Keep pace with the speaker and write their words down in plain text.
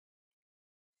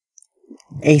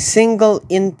A single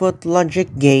input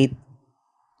logic gate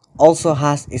also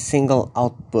has a single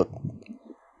output.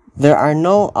 There are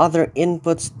no other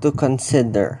inputs to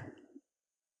consider.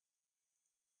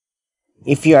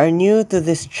 If you are new to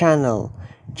this channel,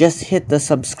 just hit the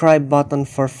subscribe button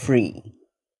for free.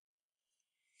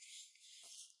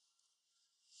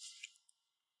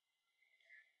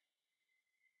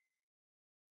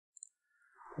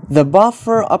 The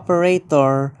buffer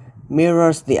operator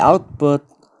mirrors the output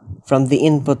from the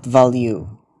input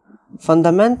value.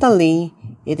 Fundamentally,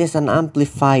 it is an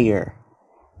amplifier.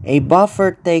 A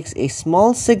buffer takes a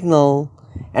small signal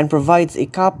and provides a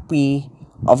copy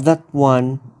of that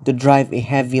one to drive a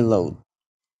heavy load.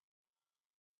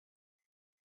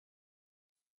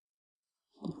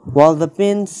 While the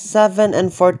pins 7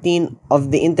 and 14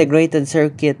 of the integrated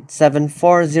circuit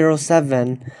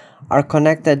 7407 are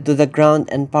connected to the ground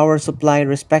and power supply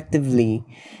respectively,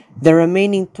 the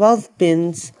remaining 12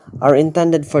 pins are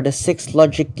intended for the 6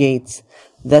 logic gates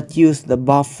that use the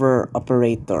buffer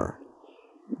operator.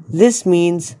 This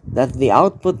means that the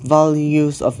output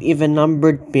values of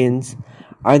even-numbered pins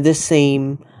are the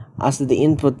same as the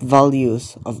input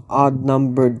values of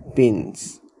odd-numbered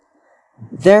pins.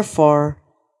 Therefore,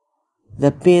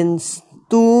 the pins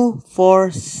 2,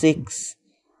 4, 6,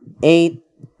 8,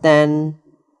 10,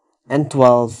 and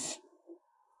 12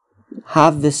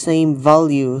 have the same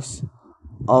values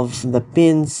of the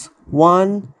pins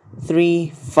 1, 3,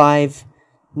 5,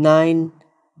 9,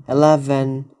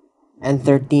 11, and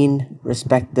 13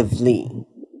 respectively.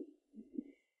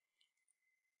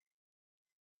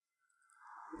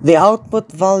 The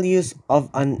output values of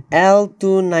an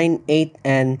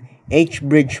L298N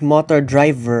H-bridge Motor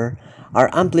Driver are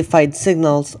amplified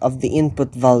signals of the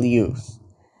input values.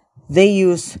 They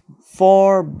use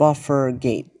 4 buffer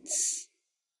gates.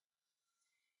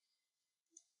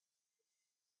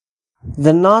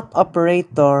 The NOT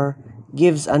operator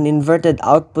gives an inverted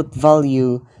output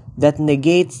value that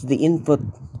negates the input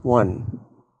one.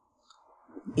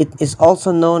 It is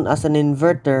also known as an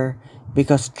inverter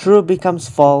because true becomes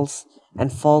false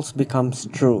and false becomes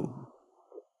true.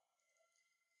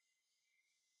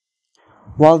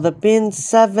 While the pins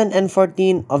 7 and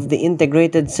 14 of the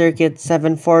integrated circuit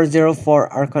 7404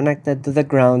 are connected to the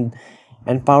ground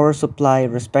and power supply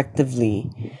respectively,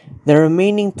 the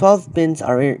remaining 12 pins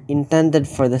are intended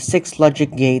for the 6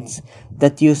 logic gates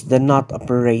that use the NOT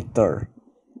operator.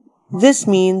 This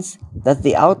means that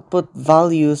the output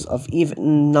values of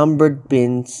even-numbered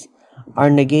pins are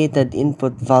negated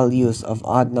input values of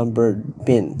odd-numbered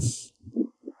pins.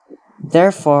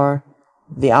 Therefore,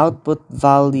 the output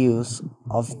values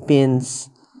of pins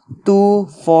 2,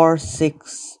 4,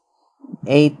 6,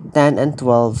 8, 10, and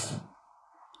 12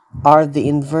 are the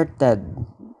inverted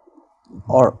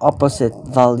or opposite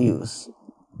values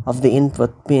of the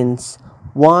input pins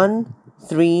 1,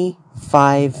 3,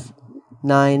 5,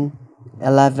 9,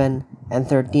 11, and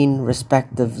 13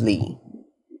 respectively.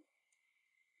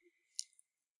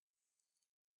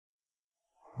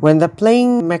 When the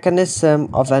playing mechanism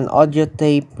of an audio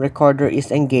tape recorder is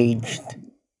engaged,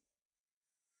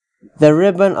 the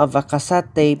ribbon of a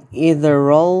cassette tape either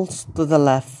rolls to the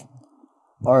left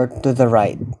or to the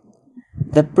right.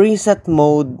 The preset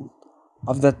mode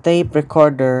of the tape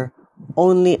recorder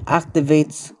only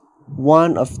activates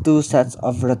one of 2 sets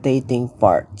of rotating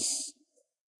parts.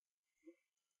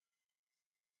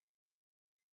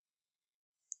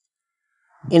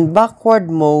 In backward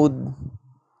mode,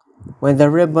 when the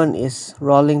ribbon is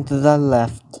rolling to the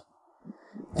left,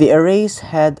 the erase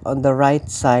head on the right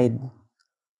side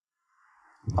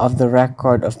of the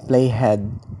record of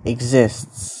playhead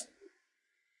exists.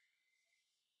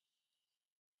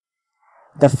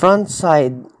 The front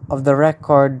side of the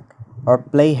record or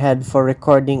playhead for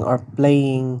recording or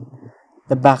playing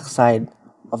the backside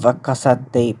of a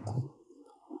cassette tape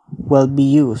will be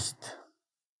used.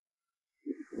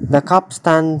 The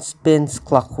capstan spins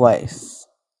clockwise.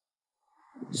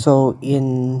 So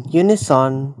in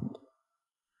unison,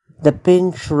 the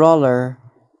pinch roller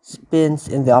spins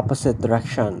in the opposite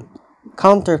direction,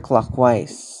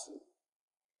 counterclockwise.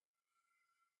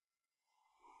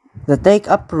 The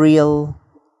take-up reel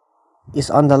is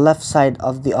on the left side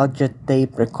of the audio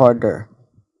tape recorder.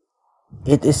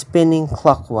 It is spinning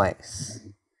clockwise.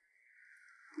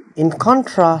 In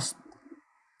contrast,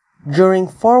 during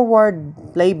forward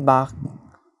playback,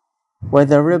 where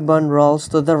the ribbon rolls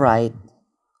to the right,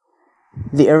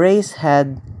 the erase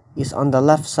head is on the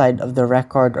left side of the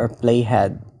record or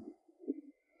playhead.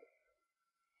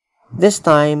 This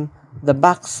time, the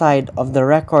back side of the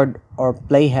record or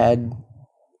playhead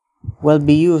will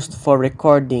be used for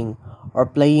recording or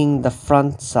playing the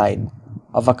front side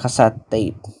of a cassette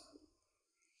tape.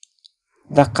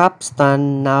 The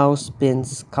capstan now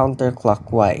spins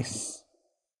counterclockwise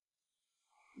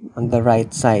on the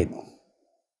right side.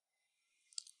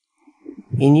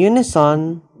 In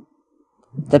unison,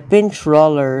 the pinch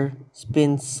roller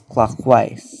spins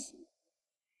clockwise.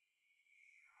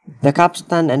 The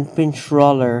capstan and pinch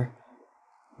roller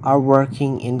are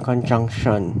working in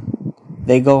conjunction.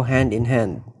 They go hand in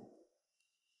hand.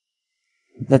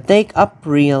 The take-up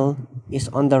reel is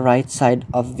on the right side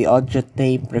of the audio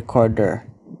tape recorder,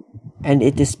 and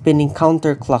it is spinning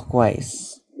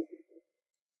counterclockwise.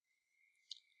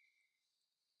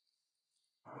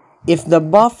 If the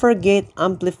buffer gate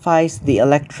amplifies the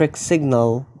electric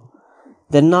signal,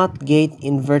 the NOT gate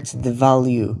inverts the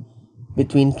value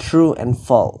between true and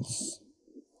false.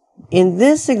 In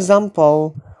this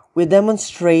example, we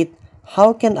demonstrate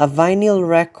how can a vinyl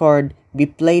record be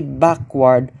played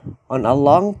backward on a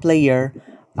long player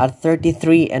at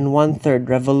 33 1/3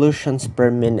 revolutions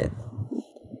per minute.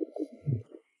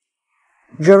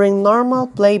 During normal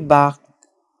playback,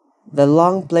 the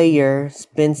long player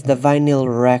spins the vinyl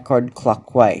record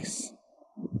clockwise,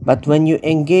 but when you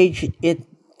engage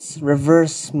its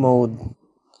reverse mode,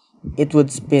 it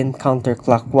would spin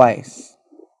counterclockwise.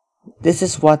 This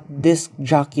is what disc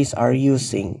jockeys are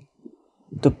using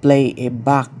to play a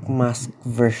backmask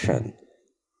version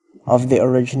of the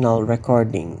original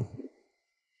recording.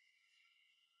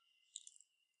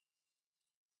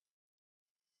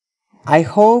 I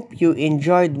hope you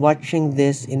enjoyed watching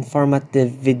this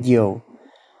informative video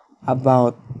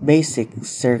about basic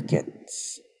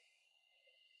circuits.